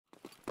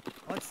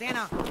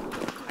Santa.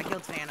 I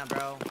killed Santa,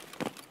 bro.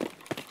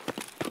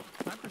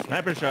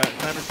 Sniper shot.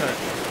 Sniper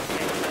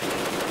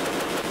shot.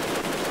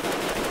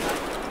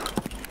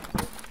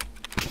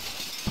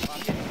 Oh, I'm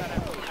getting shot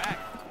at from the back.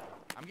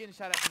 I'm getting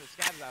shot at from the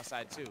scabs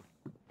outside too.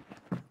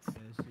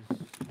 This is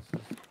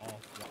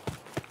awful.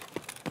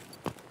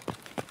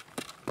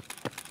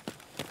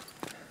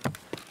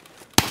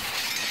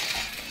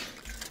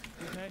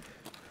 Okay.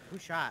 Who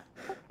shot?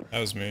 That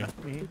was me.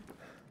 Me.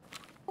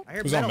 I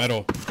hear Who's on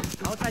metal?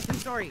 Outside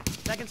 2-story.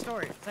 Second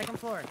story. Second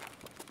floor.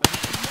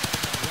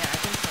 Yeah, I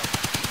think so.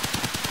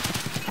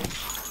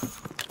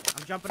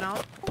 I'm jumping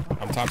out.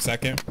 I'm top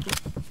second.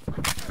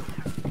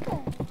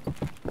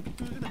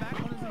 Who's in the back?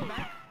 One is in the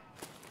back.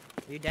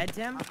 Are you dead,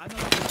 Tim? I know.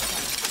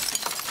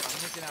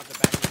 I'm looking out the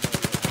back of the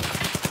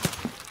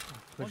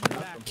One's in the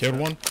back. Killed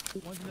one.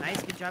 One's in the Nice,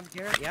 back. good job,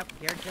 Garrett. Yep,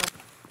 Garrett killed.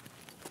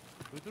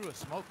 Who threw a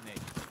smoke nade?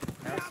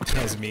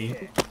 That was me.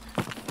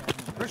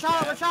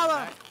 Rashala,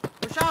 Rashala!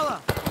 Rashala!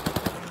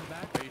 One in the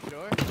back. Are you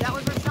sure? That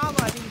was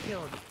Rashala I think you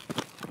killed.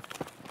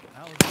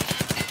 That was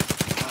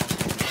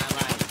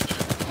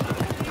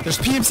Oh, There's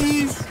PMCs I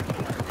lied.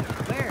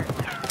 Where?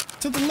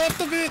 to the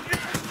left of it.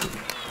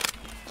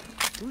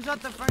 Who's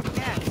at the front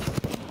gas?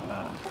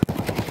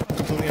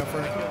 Completely up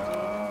front.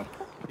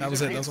 That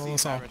was it. That's all I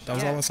saw. That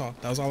was all I saw.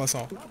 That was all I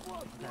saw. These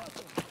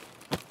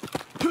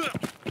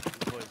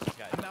boys just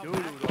got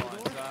doodled on,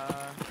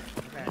 son.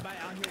 Everybody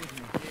out here is me.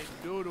 Get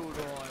doodled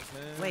on,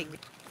 man. Wait, Through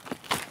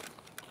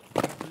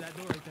that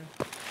door right there.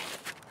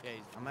 Yeah,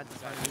 he's, I'm at the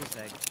front of the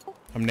seg.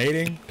 I'm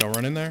nading. Don't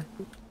run in there.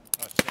 oh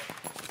shit.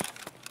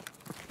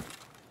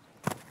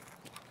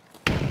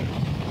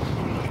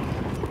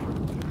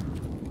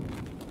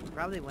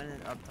 Probably went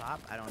in up top.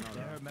 I don't know.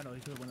 Yeah, I heard metal. He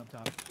could have went up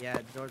top. Yeah,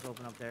 the door's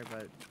open up there,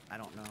 but I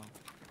don't know.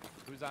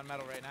 Who's on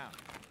metal right now?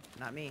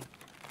 Not me.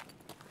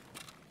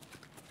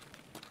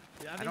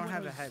 Yeah, I think don't one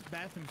have a was head.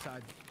 Bathroom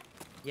side.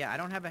 Yeah, I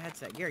don't have a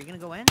headset. Gary, you gonna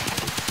go in?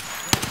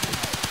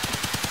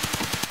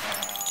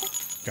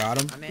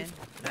 Got him. I'm in.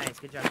 Nice,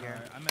 good job, Gary.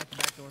 Alright, I'm at the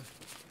back door.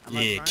 I'm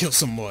up Yeah, front. kill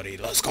somebody.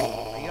 Let's Are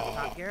you up go.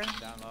 top, Gary?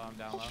 Down low, I'm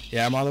down low.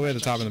 Yeah, I'm all the way to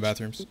the top in the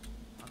bathrooms.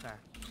 Okay.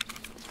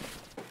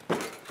 Oh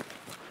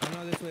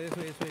no, this way, this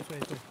way, this way, this way,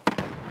 this way.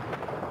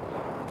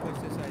 Push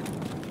this side.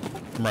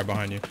 I'm right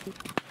behind you. Gotta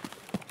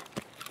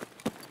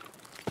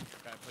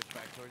push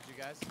back towards you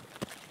guys.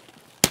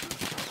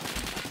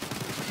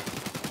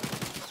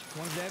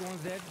 One's dead,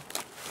 one's dead.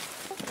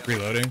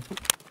 Reloading.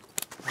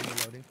 I'm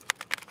reloading.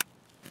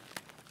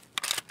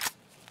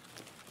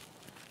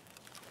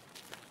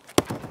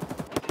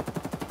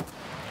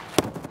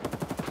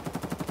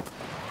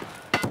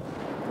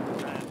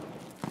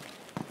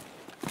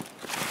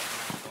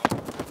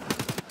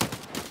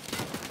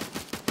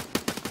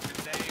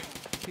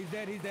 He's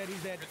dead, he's dead,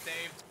 he's dead. Good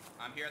save.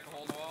 I'm here at the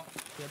hole in the wall.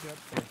 Yep, yep.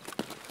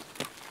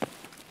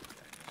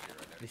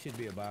 There should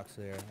be a box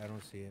there. I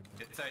don't see it.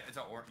 It's a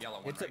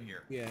yellow one right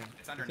here. Yeah.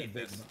 It's underneath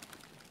big this.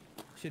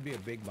 Should be a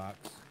big box.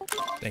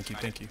 Thank you.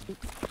 Thank you. Do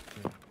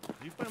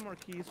you find more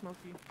keys,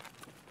 Smokey?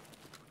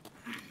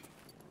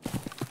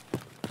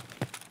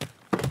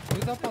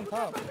 Who's up on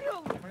top?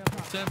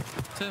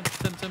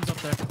 Tim's up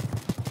there.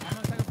 I'm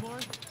on the second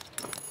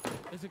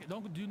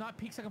floor. Do not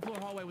peek second floor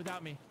hallway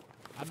without me.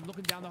 I'm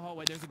looking down the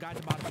hallway. There's a guy at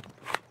the bottom.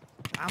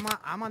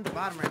 I'm on the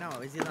bottom right now.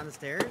 Is he on the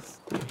stairs?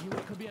 He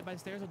could be by the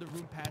stairs or the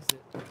room past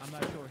it. I'm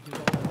not sure. He was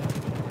over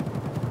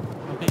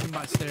there. I'm being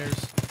by stairs.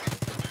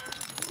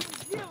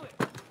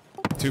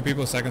 Two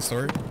people, second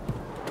story.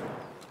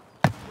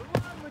 I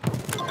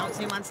don't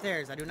see him on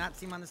stairs. I do not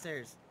see him on the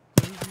stairs.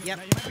 Yep.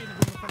 Now, you might be in the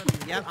room in front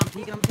of you. Yep, I'm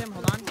peeking him, Tim.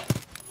 Hold on.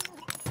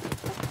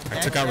 I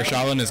took out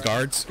Rashala and his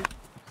guards.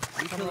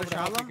 You killed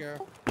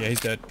Rashala? Yeah, he's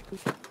dead.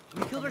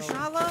 You killed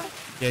Rashala?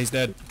 Yeah, he's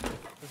dead.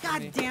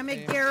 God damn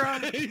it, Gara.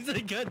 He's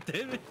like, God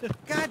damn it.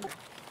 God.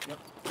 Yep,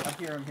 I'm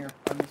here,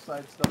 on this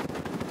side still.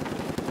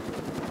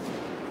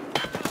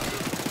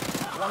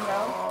 One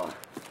down.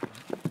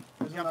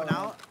 There's Jumping another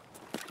out.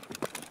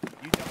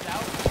 You jumped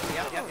out?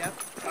 Yep.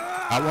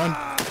 Got one.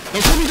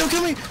 Don't kill me. Don't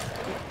kill me.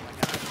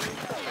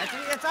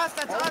 That's us.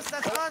 That's us.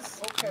 That's us.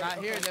 one. Okay. Not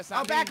here, that's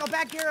not Out me.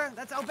 back, Gara.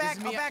 That's out back.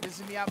 This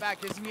is me, Out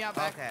back. This is me out back. This is me out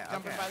back. Okay,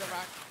 Jumping okay. by the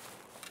rock.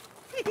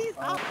 He's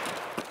out.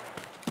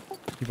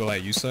 People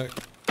like you suck.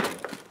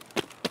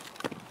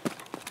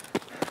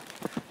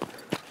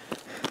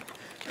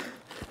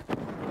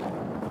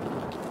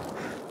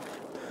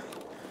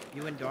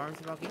 You in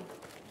dorms, Smokey?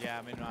 Yeah,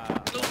 I'm in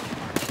second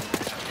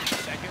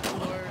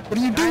floor. What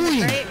are you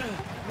doing?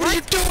 What are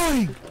you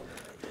doing?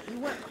 You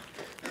went.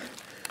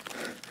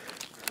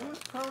 Who was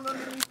prone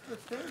underneath the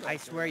thing? I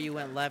swear you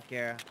went left,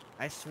 Gara.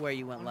 I swear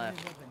you went left.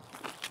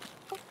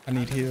 I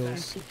need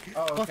heals.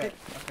 Oh, okay.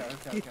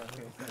 Okay.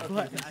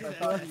 What? I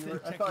thought you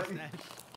were.